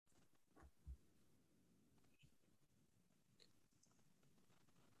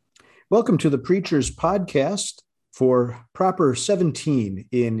Welcome to the Preacher's Podcast for Proper 17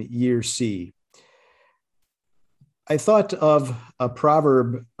 in Year C. I thought of a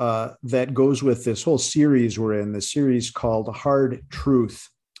proverb that goes with this whole series we're in, the series called Hard Truth.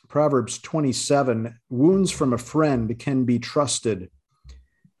 Proverbs 27, wounds from a friend can be trusted,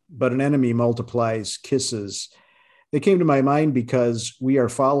 but an enemy multiplies kisses. They came to my mind because we are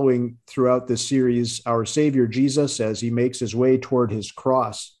following throughout this series our Savior Jesus as he makes his way toward his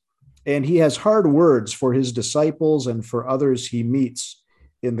cross. And he has hard words for his disciples and for others he meets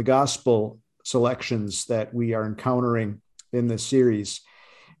in the gospel selections that we are encountering in this series.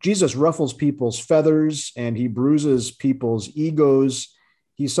 Jesus ruffles people's feathers and he bruises people's egos.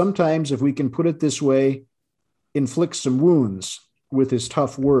 He sometimes, if we can put it this way, inflicts some wounds with his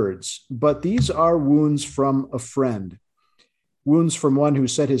tough words. But these are wounds from a friend, wounds from one who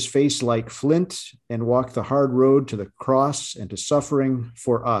set his face like flint and walked the hard road to the cross and to suffering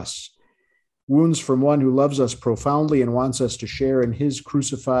for us. Wounds from one who loves us profoundly and wants us to share in his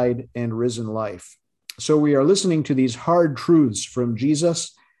crucified and risen life. So we are listening to these hard truths from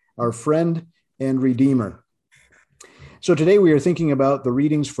Jesus, our friend and Redeemer. So today we are thinking about the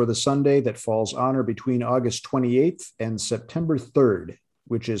readings for the Sunday that falls on or between August 28th and September 3rd,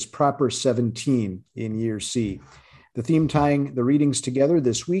 which is Proper 17 in Year C. The theme tying the readings together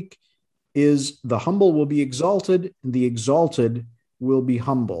this week is the humble will be exalted, and the exalted will be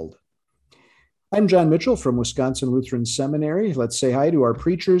humbled. I'm John Mitchell from Wisconsin Lutheran Seminary. Let's say hi to our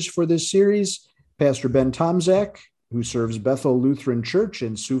preachers for this series, Pastor Ben Tomczak, who serves Bethel Lutheran Church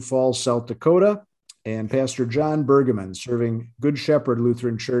in Sioux Falls, South Dakota, and Pastor John Bergeman, serving Good Shepherd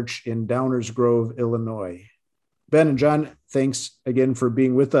Lutheran Church in Downers Grove, Illinois. Ben and John, thanks again for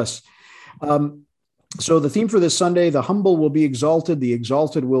being with us. So the theme for this Sunday, the humble will be exalted, the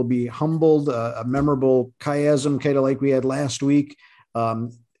exalted will be humbled, a memorable chiasm, kind of like we had last week,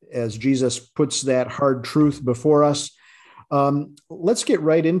 as Jesus puts that hard truth before us. Let's get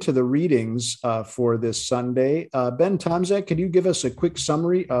right into the readings for this Sunday. Ben Tomczak, could you give us a quick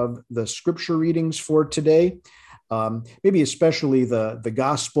summary of the scripture readings for today? Maybe especially the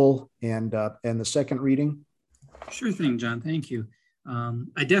gospel and the second reading. Sure thing, John. Thank you.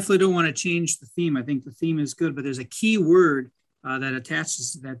 I definitely don't want to change the theme. I think the theme is good, but there's a key word that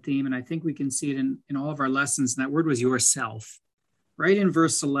attaches to that theme, and I think we can see it in all of our lessons, and that word was yourself. Right in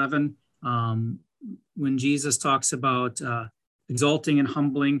verse 11, when Jesus talks about exalting and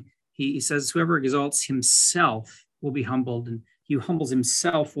humbling, he says, whoever exalts himself will be humbled, and he who humbles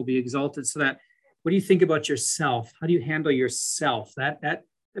himself will be exalted. So that, what do you think about yourself? How do you handle yourself? That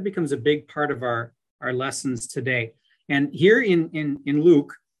becomes a big part of our lessons today. And here in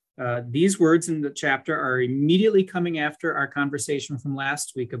Luke, these words in the chapter are immediately coming after our conversation from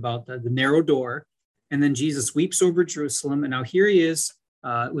last week about the narrow door. And then Jesus weeps over Jerusalem. And now here he is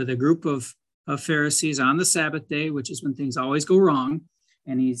with a group of Pharisees on the Sabbath day, which is when things always go wrong.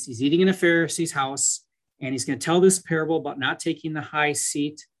 And he's eating in a Pharisee's house. And he's going to tell this parable about not taking the high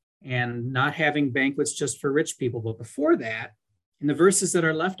seat and not having banquets just for rich people. But before that, in the verses that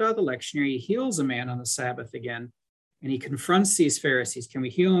are left out of the lectionary, he heals a man on the Sabbath again. And he confronts these Pharisees. Can we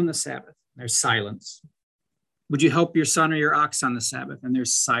heal on the Sabbath? There's silence. Would you help your son or your ox on the Sabbath? And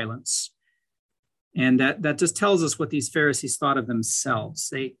there's silence. And that just tells us what these Pharisees thought of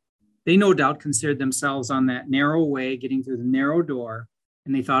themselves. They no doubt considered themselves on that narrow way, getting through the narrow door,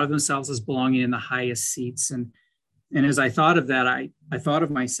 and they thought of themselves as belonging in the highest seats. And as I thought of that, I thought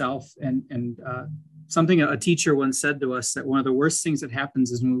of myself and something a teacher once said to us, that one of the worst things that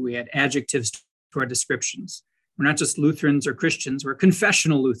happens is when we add adjectives to our descriptions. We're not just Lutherans or Christians, we're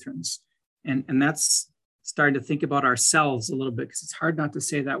confessional Lutherans. And that's starting to think about ourselves a little bit, because it's hard not to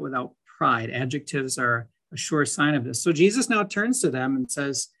say that without pride. Adjectives are a sure sign of this. So Jesus now turns to them and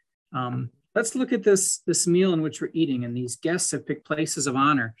says, let's look at this meal in which we're eating, and these guests have picked places of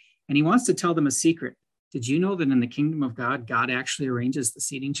honor. And he wants to tell them a secret. Did you know that in the kingdom of God, God actually arranges the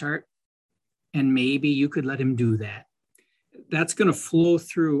seating chart? And maybe you could let him do that. That's going to flow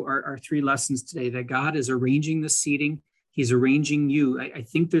through our three lessons today, that God is arranging the seating. He's arranging you. I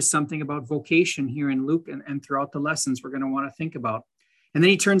think there's something about vocation here in Luke and throughout the lessons we're going to want to think about. And then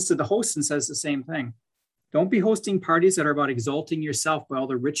he turns to the host and says the same thing. Don't be hosting parties that are about exalting yourself by all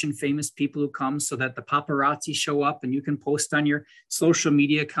the rich and famous people who come so that the paparazzi show up and you can post on your social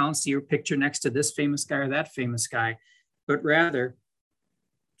media accounts your picture next to this famous guy or that famous guy. But rather,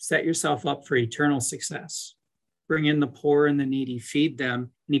 set yourself up for eternal success. Bring in the poor and the needy, feed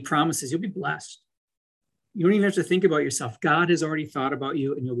them, and he promises you'll be blessed. You don't even have to think about yourself. God has already thought about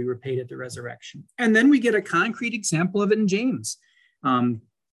you, and you'll be repaid at the resurrection. And then we get a concrete example of it in James.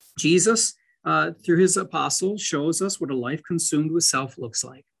 Jesus, through his apostles, shows us what a life consumed with self looks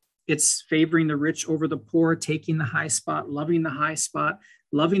like. It's favoring the rich over the poor, taking the high spot, loving the high spot,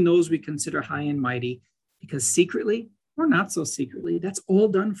 loving those we consider high and mighty, because secretly or not so secretly, that's all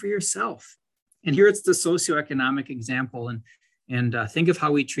done for yourself. And here it's the socioeconomic example. And think of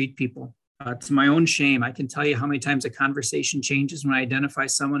how we treat people. To my own shame, I can tell you how many times a conversation changes when I identify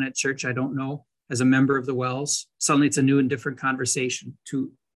someone at church I don't know as a member of the Wells. Suddenly it's a new and different conversation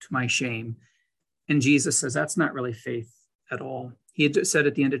to my shame. And Jesus says that's not really faith at all. He had said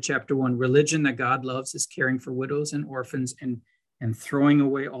at the end of chapter 1, religion that God loves is caring for widows and orphans and throwing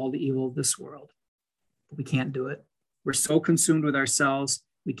away all the evil of this world. But we can't do it. We're so consumed with ourselves,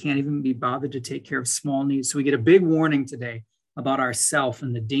 we can't even be bothered to take care of small needs. So we get a big warning today about ourself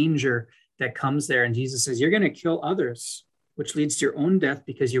and the danger that comes there. And Jesus says, you're going to kill others, which leads to your own death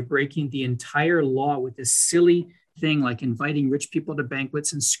because you're breaking the entire law with this silly thing like inviting rich people to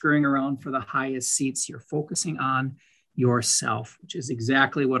banquets and scurrying around for the highest seats. You're focusing on yourself, which is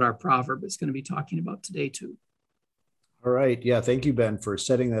exactly what our proverb is going to be talking about today too. All right. Yeah. Thank you, Ben, for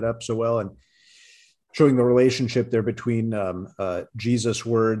setting that up so well and showing the relationship there between Jesus'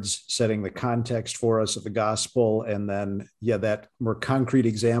 words, setting the context for us of the gospel, and then, that more concrete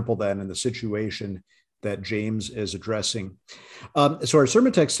example then in the situation that James is addressing. So our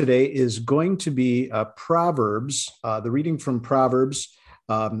sermon text today is going to be Proverbs, the reading from Proverbs,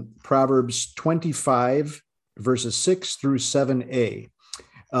 Proverbs 25, verses 6 through 7a.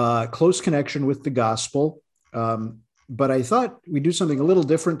 Close connection with the gospel. But I thought we'd do something a little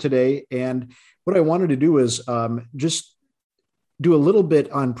different today. And what I wanted to do is just do a little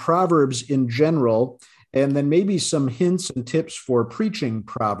bit on Proverbs in general, and then maybe some hints and tips for preaching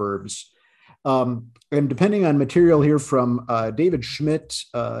Proverbs. And depending on material here from David Schmidt,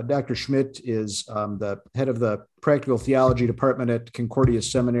 Dr. Schmidt is the head of the Practical Theology Department at Concordia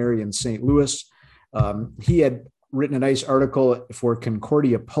Seminary in St. Louis. He had written a nice article for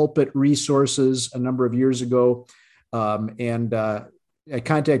Concordia Pulpit Resources a number of years ago. And I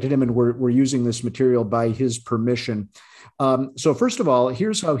contacted him, and we're using this material by his permission. So first of all,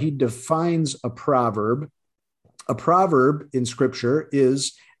 here's how he defines a proverb. A proverb in Scripture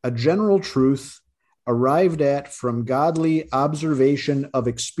is a general truth arrived at from godly observation of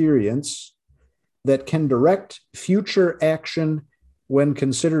experience that can direct future action when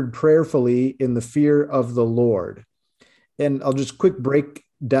considered prayerfully in the fear of the Lord. And I'll just quick break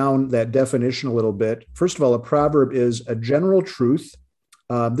down that definition a little bit. First of all, a proverb is a general truth.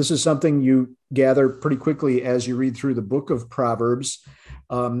 This is something you gather pretty quickly as you read through the book of Proverbs.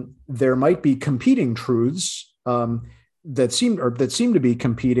 There might be competing truths that seem to be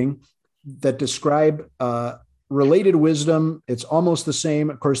competing, that describe related wisdom. It's almost the same.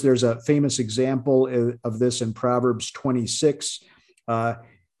 Of course, there's a famous example of this in Proverbs 26.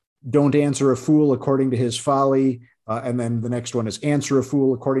 Don't answer a fool according to his folly. And then the next one is answer a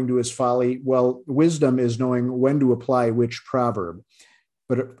fool according to his folly. Well, wisdom is knowing when to apply which proverb.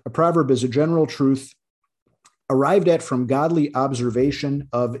 But a proverb is a general truth arrived at from godly observation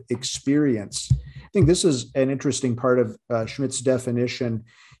of experience. I think this is an interesting part of Schmidt's definition.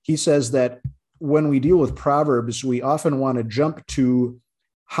 He says that when we deal with Proverbs, we often want to jump to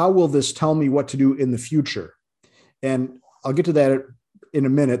how will this tell me what to do in the future? And I'll get to that in a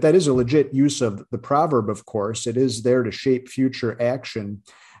minute. That is a legit use of the proverb, of course. It is there to shape future action.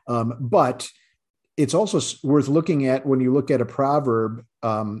 But it's also worth looking at when you look at a proverb,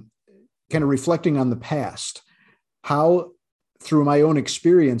 kind of reflecting on the past, how through my own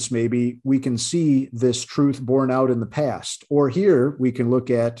experience, maybe we can see this truth borne out in the past. Or here we can look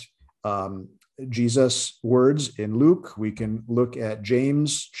at Jesus' words in Luke. We can look at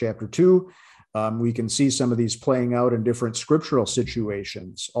James chapter 2. We can see some of these playing out in different scriptural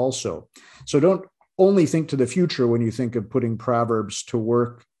situations also. So don't only think to the future when you think of putting Proverbs to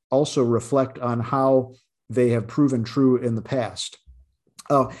work. Also reflect on how they have proven true in the past.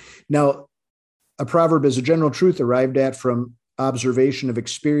 Now, a proverb is a general truth arrived at from observation of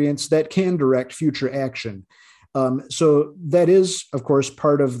experience that can direct future action. So that is, of course,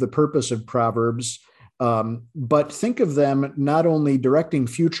 part of the purpose of Proverbs. But think of them not only directing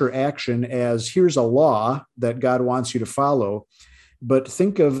future action as here's a law that God wants you to follow, but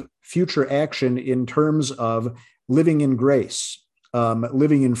think of future action in terms of living in grace,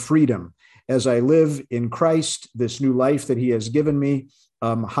 living in freedom. As I live in Christ, this new life that he has given me,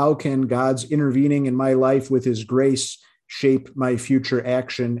 how can God's intervening in my life with his grace shape my future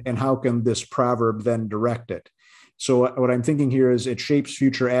action? And how can this proverb then direct it? So what I'm thinking here is it shapes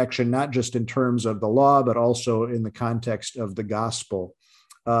future action, not just in terms of the law, but also in the context of the gospel.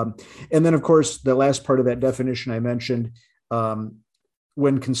 And then, of course, the last part of that definition I mentioned,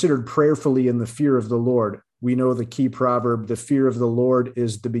 when considered prayerfully in the fear of the Lord, we know the key proverb, the fear of the Lord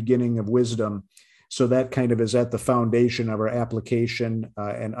is the beginning of wisdom. So that kind of is at the foundation of our application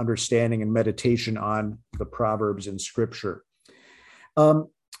and understanding and meditation on the Proverbs in Scripture. And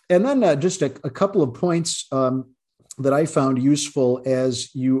then just a couple of points that I found useful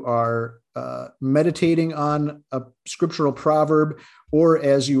as you are meditating on a scriptural proverb or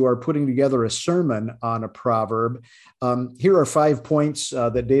as you are putting together a sermon on a proverb. Here are 5 points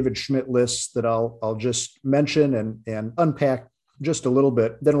that David Schmidt lists that I'll just mention and unpack just a little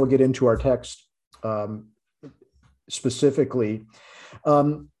bit. Then we'll get into our text specifically.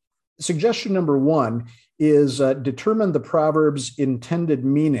 Suggestion number 1 is determine the proverb's intended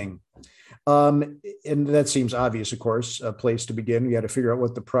meaning. And that seems obvious, of course, a place to begin. You got to figure out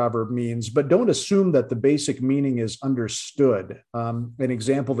what the proverb means, but don't assume that the basic meaning is understood. An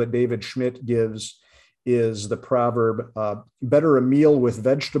example that David Schmidt gives is the proverb, better a meal with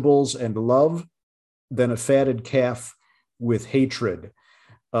vegetables and love than a fatted calf with hatred.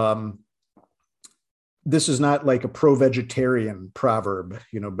 This is not like a pro-vegetarian proverb,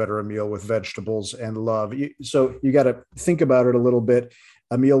 better a meal with vegetables and love. So you got to think about it a little bit.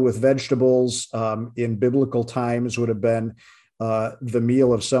 A meal with vegetables in biblical times would have been the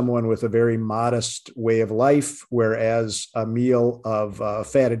meal of someone with a very modest way of life, whereas a meal of a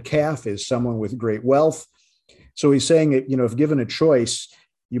fatted calf is someone with great wealth. So he's saying that, if given a choice,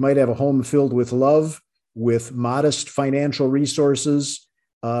 you might have a home filled with love, with modest financial resources.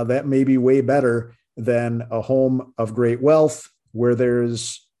 That may be way better than a home of great wealth where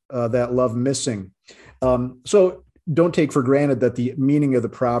there's that love missing. So don't take for granted that the meaning of the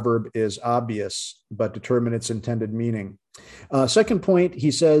proverb is obvious, but determine its intended meaning. Second point,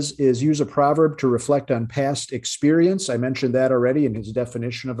 he says, is use a proverb to reflect on past experience. I mentioned that already in his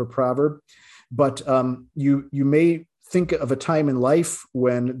definition of a proverb, but you may think of a time in life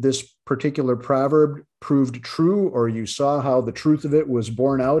when this particular proverb proved true, or you saw how the truth of it was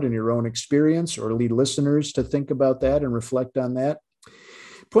borne out in your own experience, or lead listeners to think about that and reflect on that.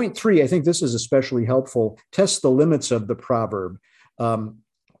 Point 3, I think this is especially helpful. Test the limits of the proverb.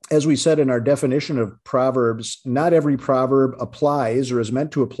 As we said in our definition of proverbs, not every proverb applies or is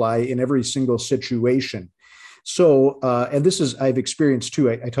meant to apply in every single situation. So, and this is, I've experienced too.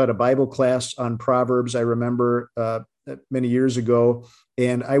 I taught a Bible class on proverbs, I remember many years ago,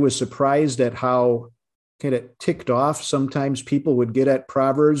 and I was surprised at how kind of ticked off sometimes people would get at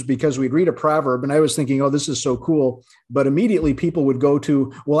proverbs, because we'd read a proverb and I was thinking, oh, this is so cool. But immediately people would go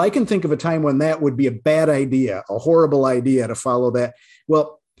to, well, I can think of a time when that would be a bad idea, a horrible idea to follow that.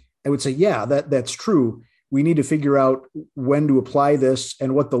 Well, I would say, yeah, that's true. We need to figure out when to apply this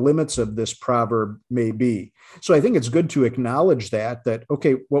and what the limits of this proverb may be. So I think it's good to acknowledge that,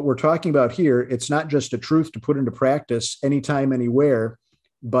 okay, what we're talking about here, it's not just a truth to put into practice anytime, anywhere,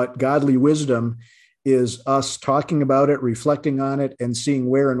 but godly wisdom is us talking about it, reflecting on it, and seeing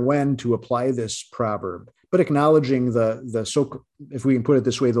where and when to apply this proverb. But acknowledging so if we can put it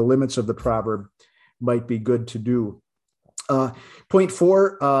this way, the limits of the proverb might be good to do. Point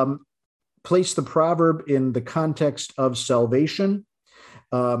 4, place the proverb in the context of salvation.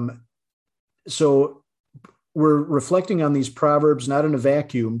 So we're reflecting on these proverbs not in a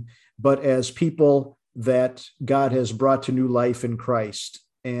vacuum, but as people that God has brought to new life in Christ.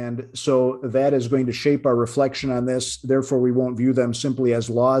 And so that is going to shape our reflection on this. Therefore, we won't view them simply as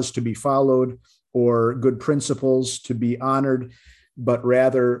laws to be followed or good principles to be honored, but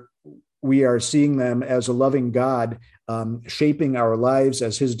rather we are seeing them as a loving God shaping our lives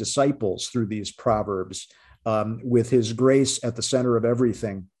as his disciples through these proverbs, with his grace at the center of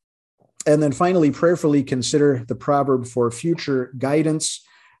everything. And then finally, prayerfully consider the proverb for future guidance.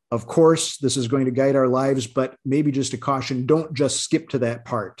 Of course, this is going to guide our lives, but maybe just a caution, don't just skip to that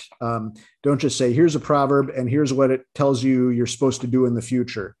part. Don't just say, here's a proverb and here's what it tells you you're supposed to do in the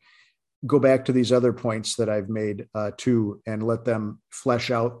future. Go back to these other points that I've made too, and let them flesh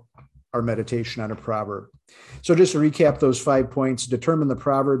out our meditation on a proverb. So just to recap those 5 points: determine the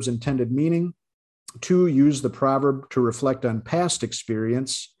proverb's intended meaning. 2, use the proverb to reflect on past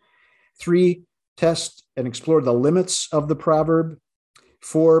experience. 3, test and explore the limits of the proverb.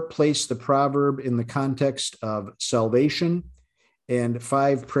 4, place the proverb in the context of salvation. And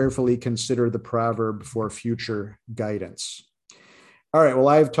 5, prayerfully consider the proverb for future guidance. All right, well,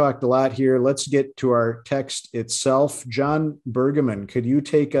 I've talked a lot here. Let's get to our text itself. John Bergman, could you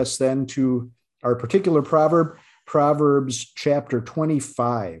take us then to our particular proverb, Proverbs chapter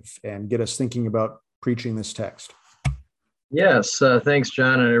 25, and get us thinking about preaching this text? Yes, thanks,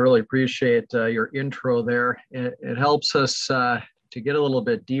 John, and I really appreciate your intro there. It helps us to get a little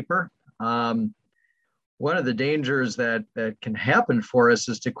bit deeper. One one of the dangers that can happen for us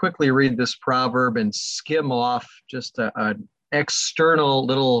is to quickly read this proverb and skim off just an external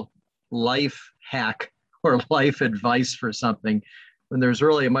little life hack or life advice for something when there's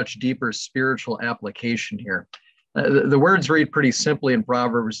really a much deeper spiritual application here. The words read pretty simply in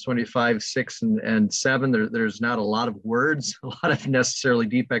Proverbs 25, 6 and 7. There's not a lot of words, a lot of necessarily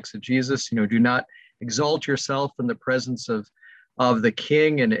deep exegesis. Do not exalt yourself in the presence of the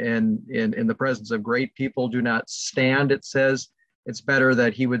king and in the presence of great people. Do not stand, it says. It's better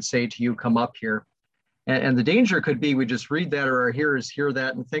that he would say to you, come up here. And the danger could be we just read that, or our hearers hear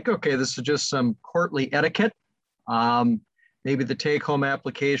that and think, okay, this is just some courtly etiquette. Maybe the take-home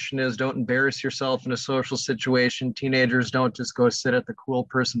application is don't embarrass yourself in a social situation. Teenagers, don't just go sit at the cool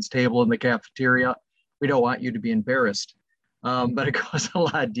person's table in the cafeteria. We don't want you to be embarrassed. But it goes a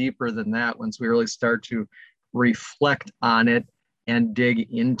lot deeper than that once we really start to reflect on it and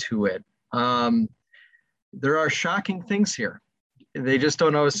dig into it. There are shocking things here. They just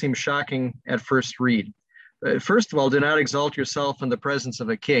don't always seem shocking at first read. First of all, do not exalt yourself in the presence of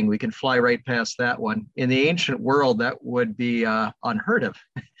a king. We can fly right past that one. In the ancient world, that would be unheard of.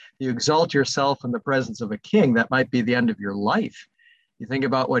 You exalt yourself in the presence of a king, that might be the end of your life. You think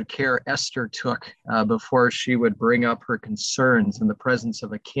about what care Esther took before she would bring up her concerns in the presence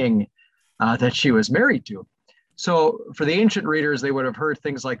of a king that she was married to. So for the ancient readers, they would have heard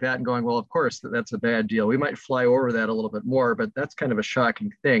things like that and going, well, of course, that's a bad deal. We might fly over that a little bit more, but that's kind of a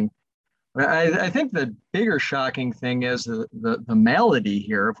shocking thing. I think the bigger shocking thing is the malady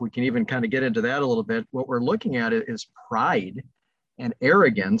here. If we can even kind of get into that a little bit, what we're looking at is pride and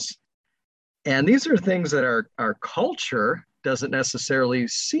arrogance. And these are things that our culture doesn't necessarily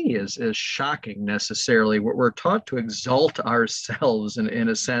see as shocking necessarily. We're taught to exalt ourselves in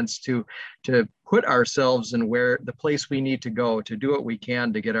a sense, to put ourselves in the place we need to go, to do what we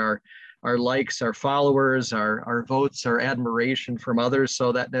can to get our likes, our followers, our votes, our admiration from others.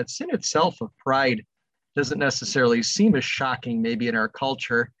 So that sin itself of pride doesn't necessarily seem as shocking maybe in our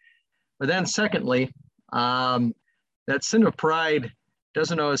culture. But then secondly, that sin of pride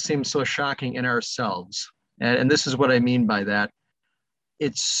doesn't always seem so shocking in ourselves. And this is what I mean by that.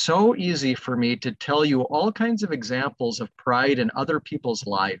 It's so easy for me to tell you all kinds of examples of pride in other people's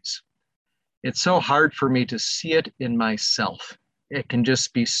lives. It's so hard for me to see it in myself. It can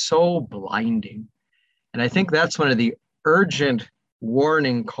just be so blinding. And I think that's one of the urgent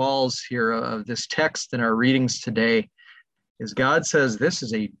warning calls here of this text in our readings today, is God says this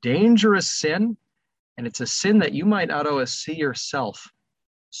is a dangerous sin, and it's a sin that you might not always see yourself.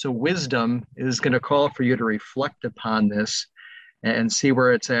 So wisdom is going to call for you to reflect upon this and see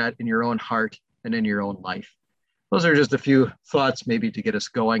where it's at in your own heart and in your own life. Those are just a few thoughts maybe to get us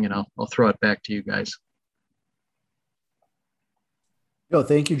going, and I'll throw it back to you guys.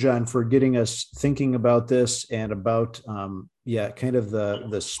 Thank you, John, for getting us thinking about this and about, kind of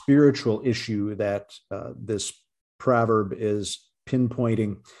the spiritual issue that this proverb is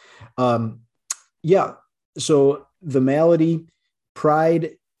pinpointing. So the malady,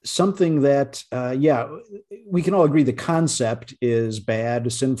 pride, something that, we can all agree the concept is bad,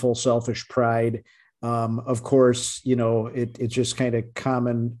 sinful, selfish pride. Of course, it's just kind of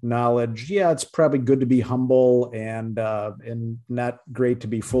common knowledge. Yeah, it's probably good to be humble and not great to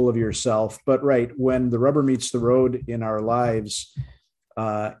be full of yourself. But right, when the rubber meets the road in our lives,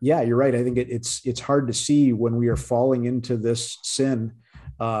 you're right. I think it's hard to see when we are falling into this sin,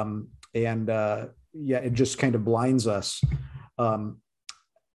 it just kind of blinds us.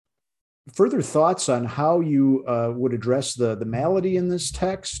 Further thoughts on how you would address the malady in this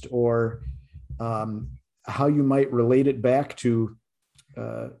text, or how you might relate it back to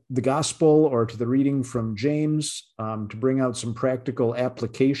the gospel or to the reading from James, to bring out some practical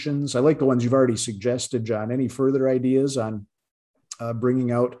applications. I like the ones you've already suggested, John. Any further ideas on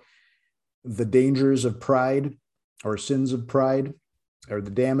bringing out the dangers of pride or sins of pride, or the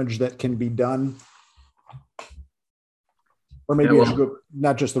damage that can be done? Or maybe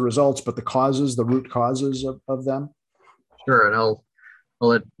not just the results, but the causes, the root causes of them. Sure, and I'll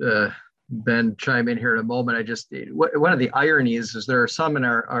let Ben chime in here in a moment. One of the ironies is there are some in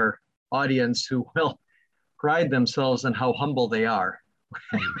our audience who will pride themselves on how humble they are.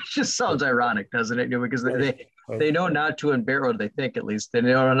 It just sounds ironic, doesn't it? Because they know not to embarrass, or they think at least, they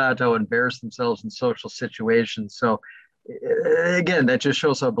know not to embarrass themselves in social situations. So again, that just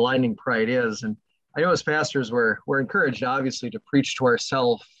shows how blinding pride is. And I know as pastors, we're encouraged, obviously, to preach to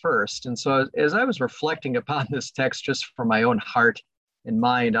ourselves first. And so as I was reflecting upon this text, just from my own heart and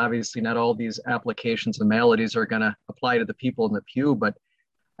mind, obviously not all these applications and maladies are going to apply to the people in the pew, but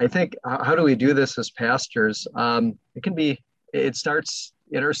I think, how do we do this as pastors? It starts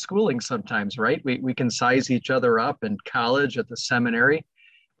in our schooling sometimes, right? We can size each other up in college, at the seminary,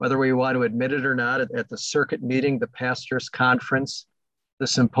 whether we want to admit it or not, at the circuit meeting, the pastor's conference, the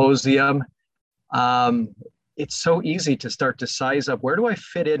symposium. It's so easy to start to size up. Where do I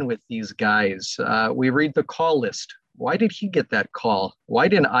fit in with these guys? We read the call list. Why did he get that call? Why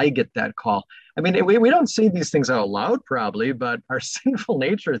didn't I get that call? I mean, we don't say these things out loud probably, but our sinful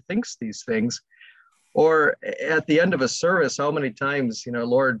nature thinks these things. Or at the end of a service, how many times,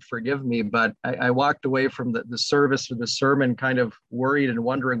 Lord, forgive me, but I walked away from the service or the sermon kind of worried and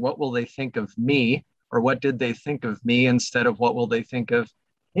wondering, what will they think of me? Or what did they think of me, instead of what will they think of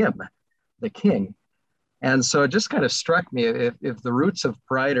him, the king? And so it just kind of struck me, if the roots of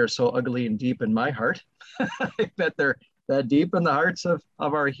pride are so ugly and deep in my heart, I bet they're that deep in the hearts of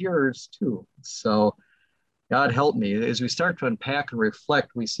our hearers too. So God help me. As we start to unpack and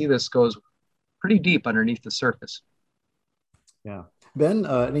reflect, we see this goes pretty deep underneath the surface. Yeah. Ben,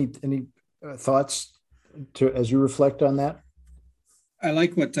 any thoughts as you reflect on that? I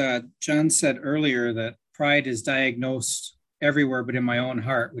like what John said earlier, that pride is diagnosed everywhere but in my own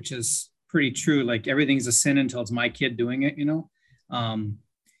heart, which is pretty true. Like, everything's a sin until it's my kid doing it,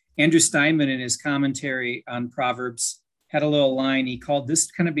 Andrew Steinman, in his commentary on Proverbs, had a little line. He called this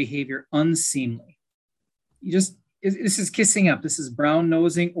kind of behavior unseemly. This is kissing up. This is brown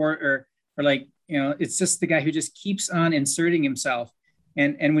nosing, or like, it's just the guy who just keeps on inserting himself.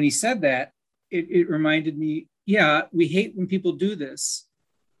 And when he said that, it reminded me, yeah, we hate when people do this,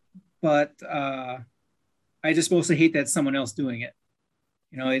 but I just mostly hate that someone else doing it.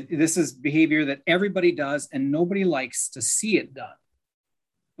 This is behavior that everybody does and nobody likes to see it done.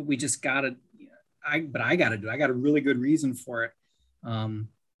 But we just gotta, I gotta do it. I got a really good reason for it.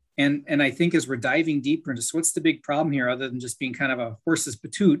 And I think as we're diving deeper into what's the big problem here, other than just being kind of a horse's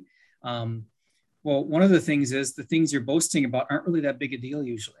patoot, well, one of the things is the things you're boasting about aren't really that big a deal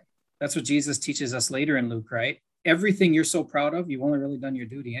usually. That's what Jesus teaches us later in Luke, right? Everything you're so proud of, you've only really done your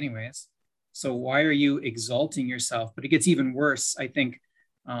duty anyways. So why are you exalting yourself? But it gets even worse, I think,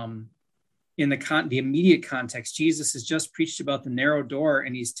 in the immediate context. Jesus has just preached about the narrow door,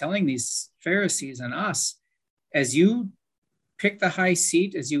 and he's telling these Pharisees and us, as you pick the high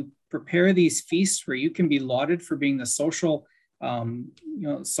seat, as you prepare these feasts where you can be lauded for being the social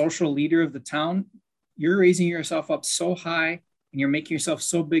leader of the town, you're raising yourself up so high and you're making yourself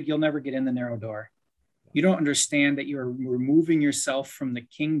so big, you'll never get in the narrow door. You don't understand that you're removing yourself from the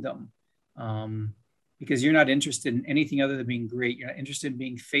kingdom, because you're not interested in anything other than being great. You're not interested in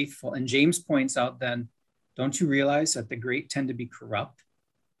being faithful. And James points out then, don't you realize that the great tend to be corrupt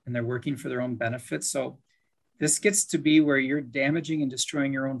and they're working for their own benefit? So this gets to be where you're damaging and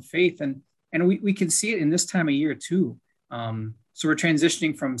destroying your own faith. And we can see it in this time of year too. So we're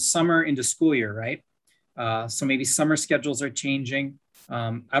transitioning from summer into school year, right? So maybe summer schedules are changing.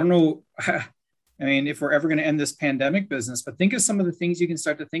 I don't know. I mean, if we're ever going to end this pandemic business, but think of some of the things you can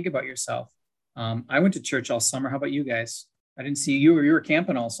start to think about yourself. I went to church all summer. How about you guys? I didn't see you, or you were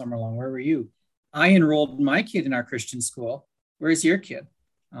camping all summer long. Where were you? I enrolled my kid in our Christian school. Where's your kid?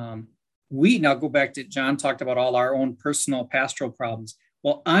 We now go back to John talked about all our own personal pastoral problems.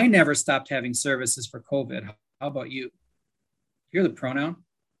 Well, I never stopped having services for COVID. How about you? Hear the pronoun?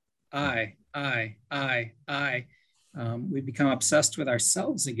 I. We become obsessed with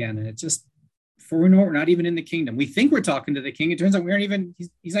ourselves again. And it just, before we know it, we're not even in the kingdom. We think we're talking to the king. It turns out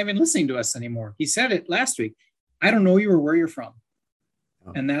he's not even listening to us anymore. He said it last week. I don't know you or where you're from.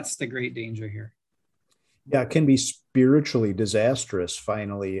 Oh. And that's the great danger here. Yeah, it can be spiritually disastrous.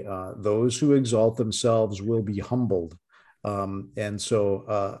 Finally, those who exalt themselves will be humbled. And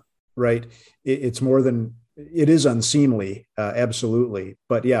so, right, it's more than, it is unseemly, absolutely.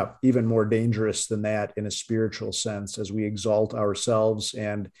 But yeah, even more dangerous than that in a spiritual sense, as we exalt ourselves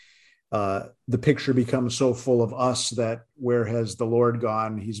and the picture becomes so full of us that where has the Lord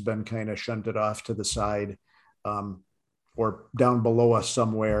gone? He's been kind of shunted off to the side, or down below us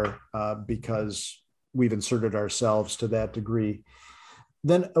somewhere, because we've inserted ourselves to that degree.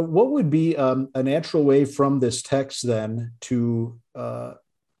 Then what would be a natural way from this text then to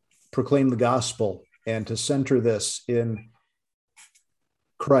proclaim the gospel and to center this in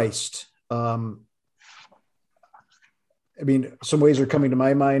Christ? I mean, some ways are coming to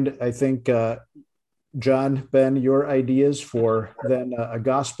my mind. I think, John, Ben, your ideas for then a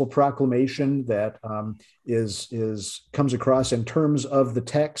gospel proclamation that comes across in terms of the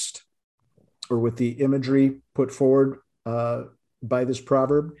text or with the imagery put forward by this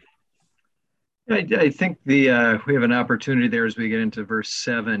proverb? I think we have an opportunity there as we get into verse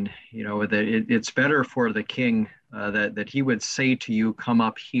 7, that it's better for the king that he would say to you, come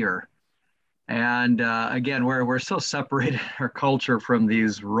up here. And again, we're so separated in our culture from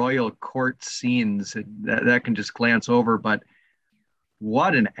these royal court scenes that can just glance over. But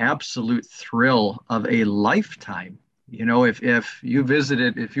what an absolute thrill of a lifetime. You know, if you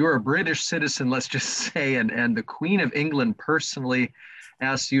visited, if you were a British citizen, let's just say, and the Queen of England personally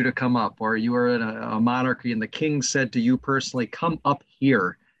asked you to come up, or you were in a monarchy and the king said to you personally, come up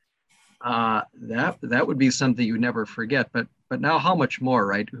here, that would be something you never forget. But now, how much more,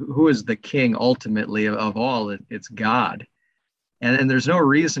 right? Who is the king ultimately of all? It's God, and there's no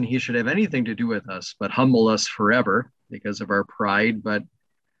reason he should have anything to do with us, but humble us forever because of our pride. But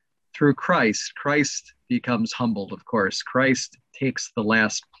through Christ, Christ becomes humbled. Of course, Christ takes the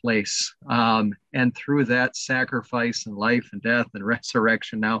last place, and through that sacrifice and life and death and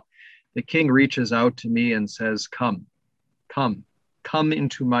resurrection, now the King reaches out to me and says, "Come, come." Come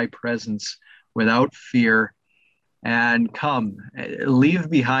into my presence without fear, and come, leave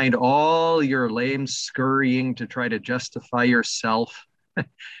behind all your lame scurrying to try to justify yourself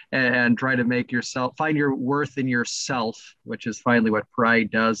and try to make yourself find your worth in yourself, which is finally what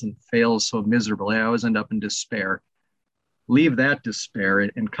pride does and fails so miserably. I always end up in despair. Leave that despair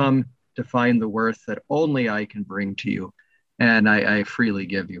and come to find the worth that only I can bring to you, and I freely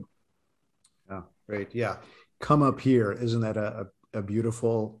give you. Oh, great. Yeah. Come up here. Isn't that a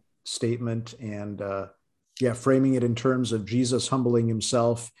beautiful statement? And framing it in terms of Jesus humbling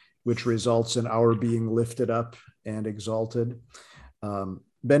himself, which results in our being lifted up and exalted.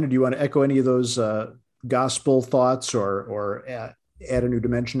 Ben, do you want to echo any of those gospel thoughts or add a new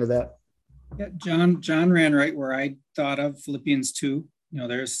dimension to that? Yeah, John ran right where I thought of Philippians 2.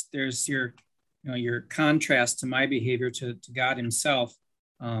 There's your contrast to my behavior to God himself.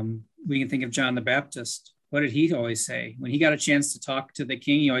 We can think of John the Baptist. What did he always say? When he got a chance to talk to the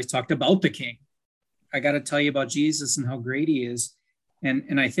king, he always talked about the king. I got to tell you about Jesus and how great he is.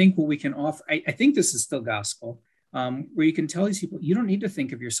 And I think what we can offer, I think this is still gospel, where you can tell these people, you don't need to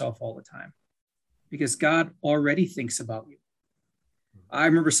think of yourself all the time because God already thinks about you. I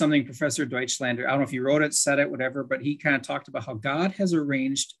remember something Professor Deutschlander, I don't know if he wrote it, said it, whatever, but he kind of talked about how God has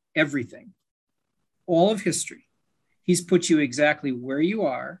arranged everything, all of history. He's put you exactly where you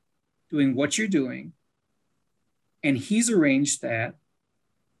are, doing what you're doing, and he's arranged that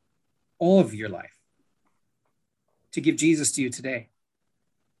all of your life to give Jesus to you today,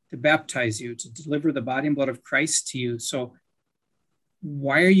 to baptize you, to deliver the body and blood of Christ to you. So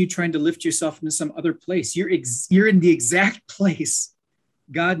why are you trying to lift yourself into some other place? You're in the exact place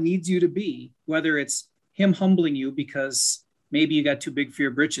God needs you to be, whether it's him humbling you because maybe you got too big for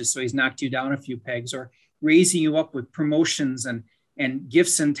your britches, so he's knocked you down a few pegs, or raising you up with promotions and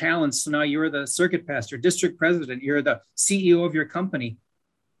gifts and talents. So now you're the circuit pastor, district president, you're the CEO of your company.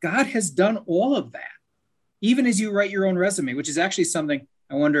 God has done all of that, even as you write your own resume, which is actually something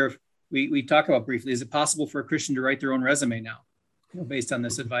I wonder if we talk about briefly. Is it possible for a Christian to write their own resume now, based on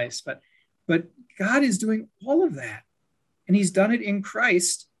this advice? But God is doing all of that. And he's done it in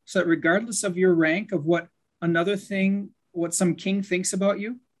Christ, so that regardless of your rank, of what some king thinks about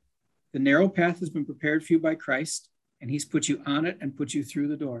you, the narrow path has been prepared for you by Christ. And he's put you on it and put you through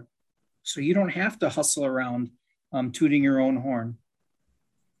the door. So you don't have to hustle around tooting your own horn,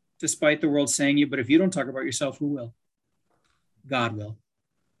 despite the world saying you, but if you don't talk about yourself, who will? God will.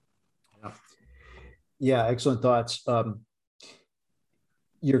 Yeah, excellent thoughts.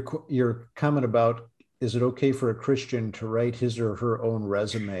 Your comment about, is it okay for a Christian to write his or her own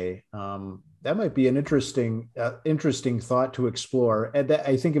resume? That might be an interesting thought to explore. And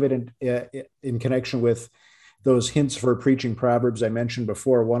I think of it in connection with those hints for preaching proverbs I mentioned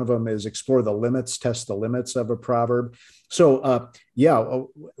before. One of them is explore the limits, test the limits of a proverb. So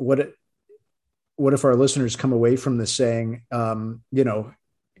what if our listeners come away from this saying, when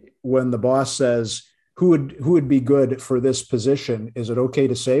the boss says, who would be good for this position, is it okay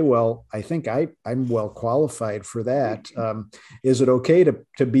to say, well, I think I'm well qualified for that? Is it okay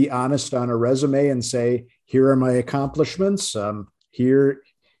to be honest on a resume and say, here are my accomplishments, here,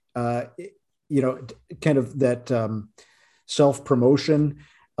 kind of that self-promotion,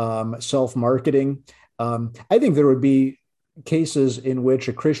 self-marketing. I think there would be cases in which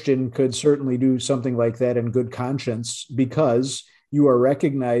a Christian could certainly do something like that in good conscience, because you are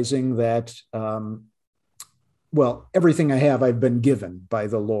recognizing that, everything I have, I've been given by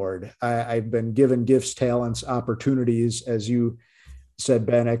the Lord. I've been given gifts, talents, opportunities, as you said,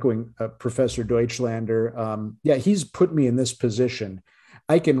 Ben, echoing Professor Deutschlander. He's put me in this position.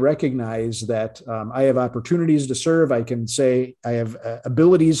 I can recognize that I have opportunities to serve. I can say I have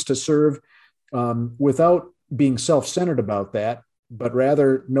abilities to serve without being self-centered about that, but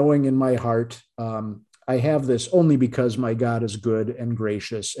rather knowing in my heart I have this only because my God is good and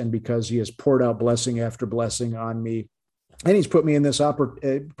gracious, and because He has poured out blessing after blessing on me, and He's put me in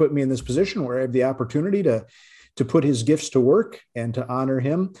this position where I have the opportunity to put His gifts to work and to honor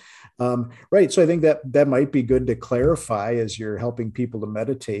Him. Right. So I think that might be good to clarify as you're helping people to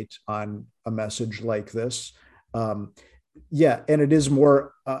meditate on a message like this. Yeah, and it is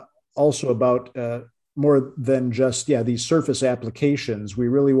more also about more than just these surface applications. We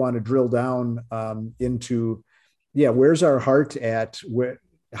really want to drill down into where's our heart at?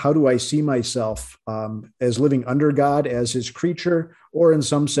 How do I see myself as living under God as His creature, or in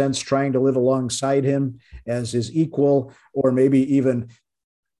some sense trying to live alongside Him as His equal, or maybe even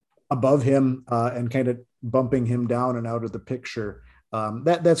above Him and kind of bumping Him down and out of the picture.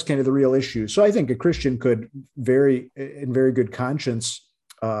 That's kind of the real issue. So I think a Christian could in very good conscience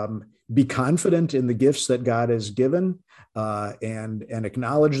be confident in the gifts that God has given and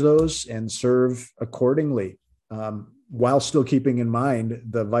acknowledge those and serve accordingly, while still keeping in mind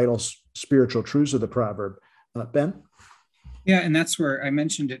the vital spiritual truths of the proverb. Ben? Yeah, and that's where I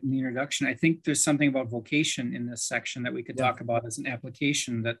mentioned it in the introduction. I think there's something about vocation in this section that we could talk about as an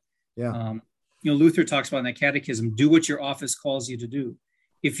application that, Luther talks about in the Catechism: do what your office calls you to do.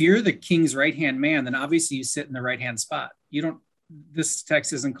 If you're the king's right-hand man, then obviously you sit in the right-hand spot. This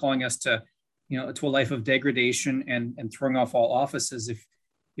text isn't calling us to a life of degradation and throwing off all offices.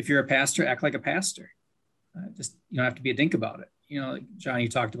 If you're a pastor, act like a pastor. Just you don't have to be a dink about it. John, you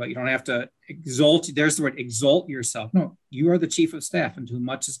talked about you don't have to exalt. There's the word exalt yourself. No, you are the chief of staff, and to whom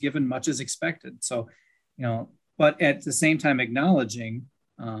much is given, much is expected. So, but at the same time acknowledging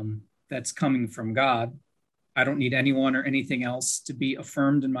that's coming from God. I don't need anyone or anything else to be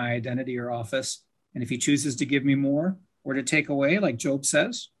affirmed in my identity or office. And if He chooses to give me more or to take away, like Job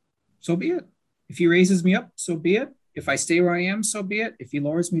says, so be it. If He raises me up, so be it. If I stay where I am, so be it. If He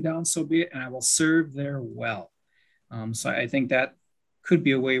lowers me down, so be it. And I will serve there well. So I think that could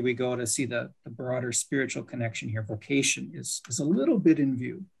be a way we go to see the broader spiritual connection here. Vocation is a little bit in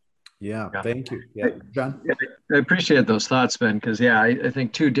view. Yeah, thank you. Yeah, John? I appreciate those thoughts, Ben, because I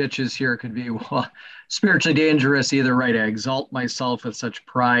think two ditches here could be spiritually dangerous. Either I exalt myself with such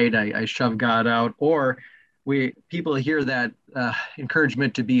pride, I shove God out, or people hear that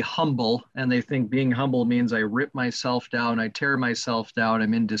encouragement to be humble, and they think being humble means I rip myself down, I tear myself down,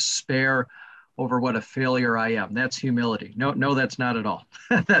 I'm in despair over what a failure I am. That's humility. No, that's not at all.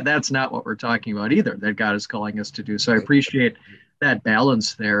 That's not what we're talking about either, that God is calling us to do. So I appreciate that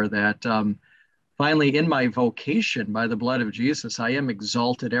balance there, that finally in my vocation by the blood of Jesus, I am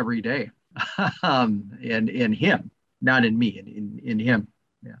exalted every day in Him, not in me, in Him.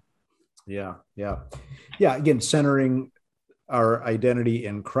 Yeah. Again, centering our identity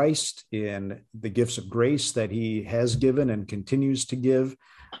in Christ, in the gifts of grace that He has given and continues to give,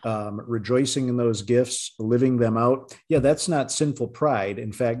 rejoicing in those gifts, living them out. Yeah, that's not sinful pride.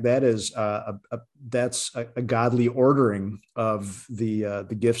 In fact, that is that's a godly ordering of the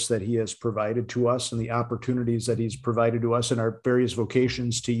gifts that He has provided to us and the opportunities that He's provided to us in our various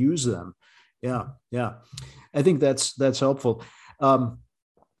vocations to use them. Yeah. I think that's helpful.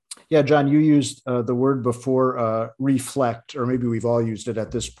 Yeah, John, you used the word before, reflect, or maybe we've all used it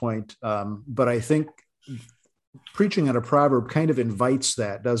at this point. But I think preaching on a proverb kind of invites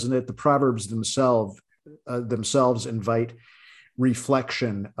that, doesn't it? The proverbs themselves invite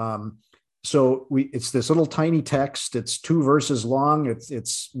reflection. So it's this little tiny text. It's 2 verses long.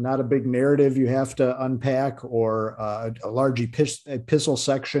 It's not a big narrative you have to unpack, or a large epistle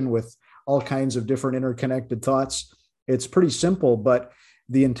section with all kinds of different interconnected thoughts. It's pretty simple, but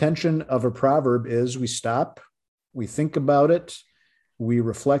the intention of a proverb is we stop, we think about it, we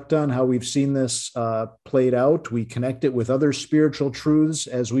reflect on how we've seen this played out, we connect it with other spiritual truths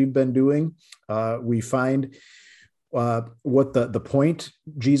as we've been doing. We find what the point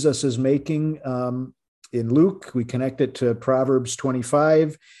Jesus is making in Luke. We connect it to Proverbs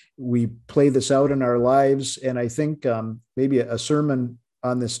 25. We play this out in our lives. And I think maybe a sermon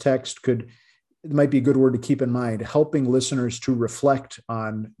on this text it might be a good word to keep in mind, helping listeners to reflect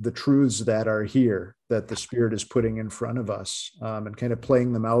on the truths that are here, that the Spirit is putting in front of us, and kind of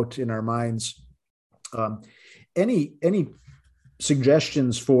playing them out in our minds. Any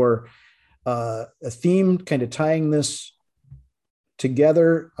suggestions for a theme, kind of tying this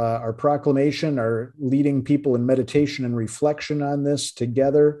together, our proclamation, our leading people in meditation and reflection on this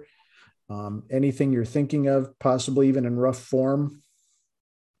together? Anything you're thinking of, possibly even in rough form?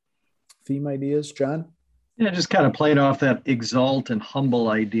 Theme ideas, John? Yeah, just kind of playing off that exalt and humble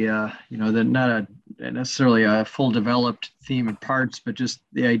idea, that not necessarily a full developed theme in parts, but just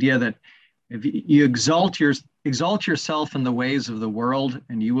the idea that if you exalt yourself in the ways of the world,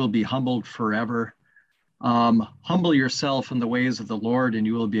 and you will be humbled forever. Humble yourself in the ways of the Lord, and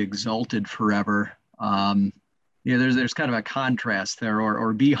you will be exalted forever. There's kind of a contrast there,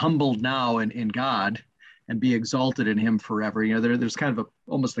 or be humbled now in God and be exalted in Him forever. There's kind of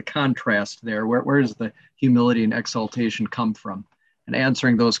almost a contrast there. Where does the humility and exaltation come from? And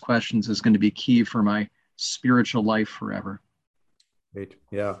answering those questions is going to be key for my spiritual life forever. Great.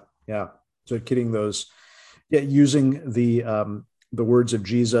 Yeah. So getting those, using the words of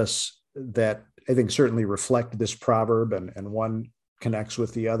Jesus that I think certainly reflect this proverb, and one connects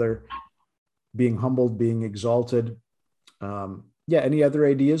with the other, being humbled, being exalted. Any other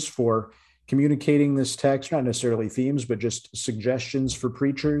ideas for communicating this text? Not necessarily themes, but just suggestions for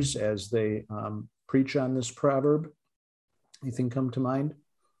preachers as they preach on this proverb. Anything come to mind?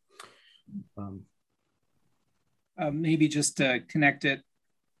 Maybe just connect it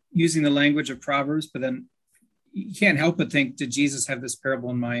using the language of Proverbs, but then you can't help but think, did Jesus have this parable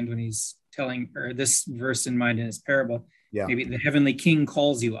in mind when he's telling, or this verse in mind in his parable? Yeah. Maybe the heavenly king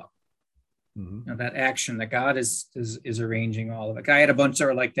calls you up. Mm-hmm. That action that God is arranging all of it. I had a bunch that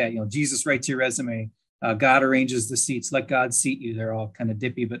were like that. Jesus writes your resume. God arranges the seats. Let God seat you. They're all kind of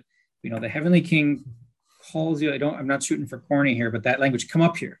dippy, but the heavenly king calls you. I'm not shooting for corny here, but that language, come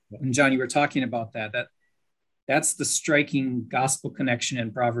up here. And John, you were talking about that's the striking gospel connection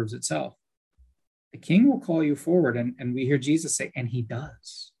in Proverbs itself. The king will call you forward, and we hear Jesus say, and he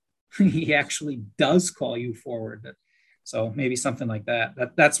does. He actually does call you forward. So maybe something like that.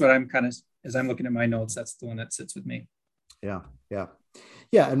 That's what I'm kind of, as I'm looking at my notes, that's the one that sits with me. Yeah.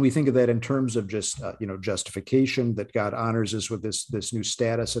 And we think of that in terms of just, justification, that God honors us with this new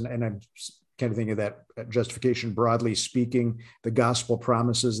status. And I'm kind of thinking of that justification, broadly speaking, the gospel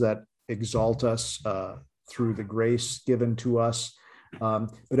promises that exalt us through the grace given to us.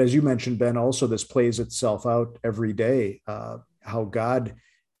 But as you mentioned, Ben, also this plays itself out every day, how God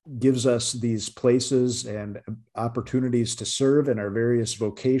gives us these places and opportunities to serve in our various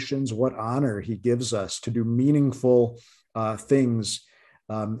vocations, what honor he gives us to do meaningful things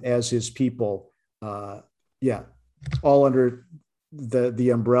as his people. All under the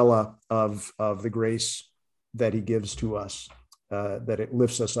umbrella of the grace that he gives to us, that it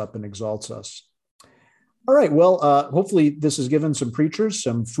lifts us up and exalts us. All right. Well, hopefully this has given some preachers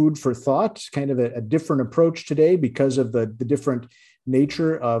some food for thought, kind of a different approach today because of the different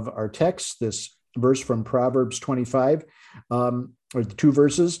nature of our text, this verse from Proverbs 25, or the two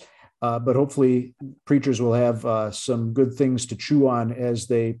verses. But hopefully preachers will have some good things to chew on as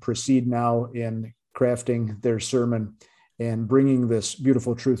they proceed now in crafting their sermon and bringing this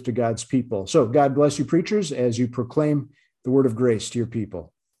beautiful truth to God's people. So God bless you, preachers, as you proclaim the word of grace to your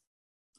people.